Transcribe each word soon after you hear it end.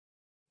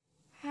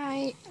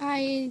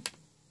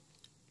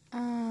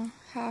I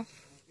have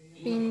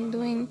been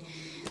doing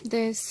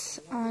this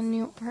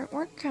new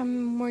artwork.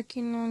 I'm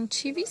working on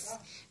chibis.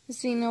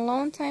 It's been a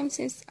long time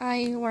since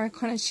I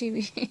work on a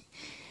chibi.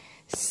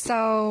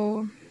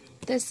 So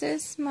this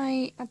is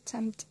my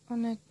attempt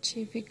on a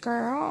chibi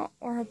girl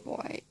or a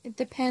boy. It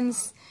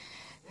depends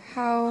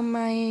how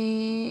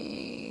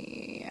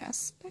my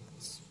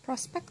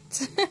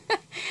prospects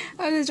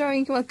of the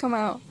drawing will come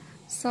out.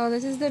 So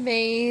this is the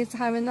base.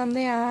 Haven't done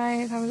the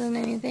eyes, haven't done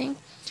anything.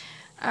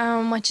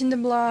 Watching the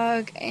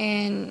blog,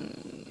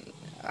 and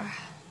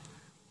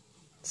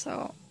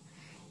so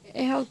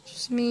it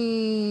helps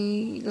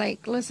me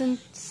like listen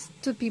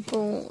to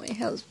people. It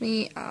helps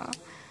me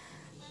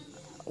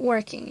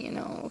working, you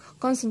know,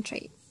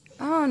 concentrate.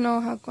 I don't know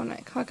how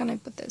can I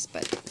put this,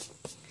 but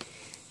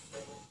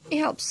it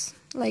helps.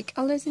 Like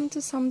I listen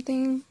to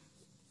something.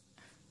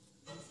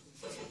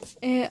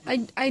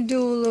 I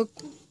do look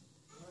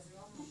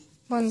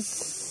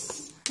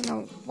once in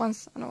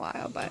a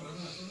while, but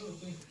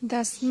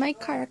that's my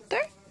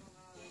character.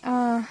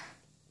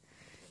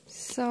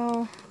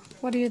 So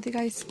what do you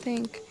guys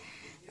think?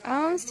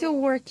 I'm still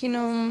working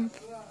on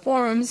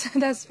forms.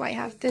 That's why I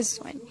have this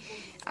one.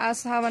 I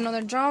also have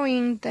another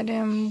drawing that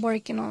I'm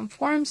working on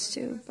forms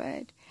too,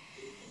 but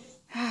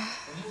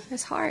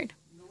it's hard.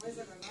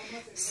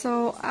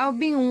 So I've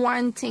been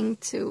wanting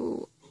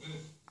to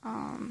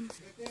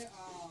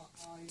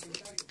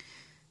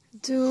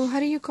do, how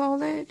do you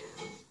call it?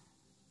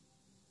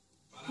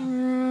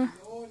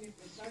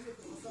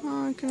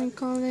 How can I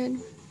call it?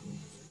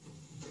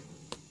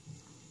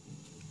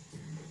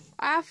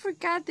 I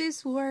forgot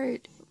this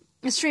word.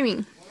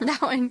 Streaming.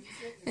 That one.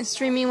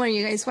 Streaming where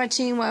you guys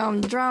watching while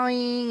I'm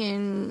drawing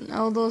and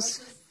all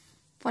those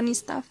funny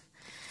stuff.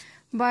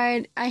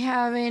 But I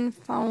haven't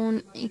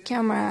found a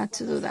camera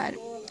to do that.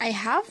 I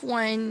have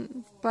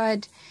one,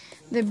 but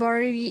the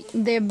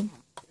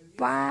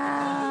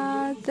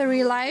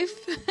battery life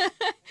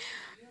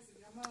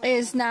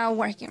is not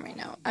working right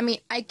now. I mean,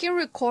 I can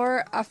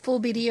record a full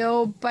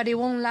video, but it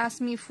won't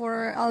last me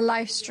for a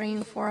live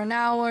stream for an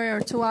hour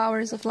or 2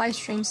 hours of live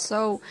stream.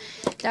 So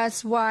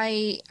that's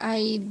why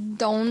I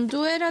don't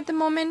do it at the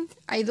moment.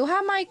 I do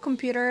have my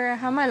computer, I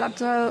have my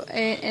laptop,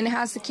 and it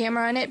has the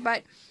camera on it.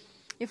 But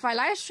if I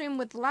live stream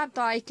with the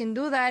laptop, I can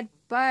do that.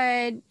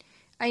 But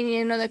I need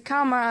another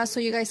camera so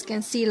you guys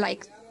can see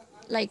like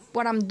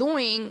what I'm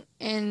doing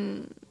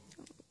and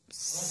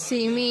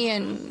see me,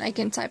 and I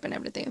can type and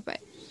everything.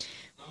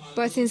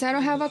 But since I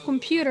don't have a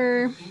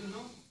computer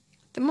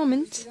at the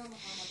moment,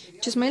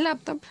 just my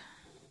laptop,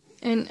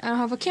 and I don't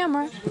have a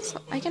camera,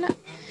 so I cannot.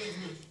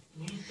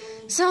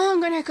 So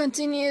I'm gonna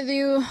continue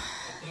do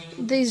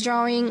this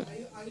drawing,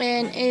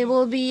 and it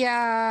will be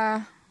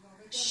a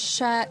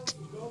shout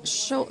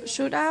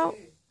out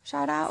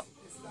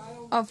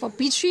of a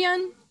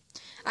Patreon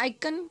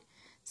icon.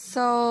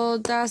 So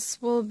that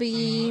will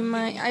be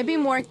my. I've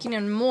been working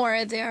on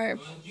more. They are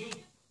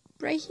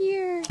right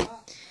here.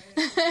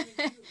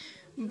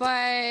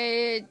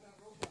 But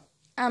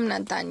I'm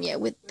not done yet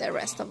with the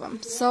rest of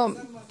them. So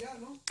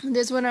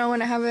this one I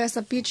want to have as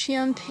a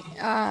Patreon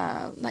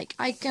like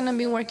icon. I've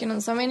been working on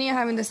so many. I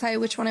haven't decided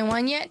which one I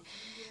want yet.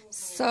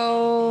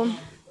 So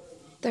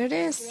there it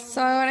is.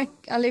 So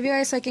I'll leave you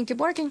guys so I can keep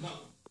working.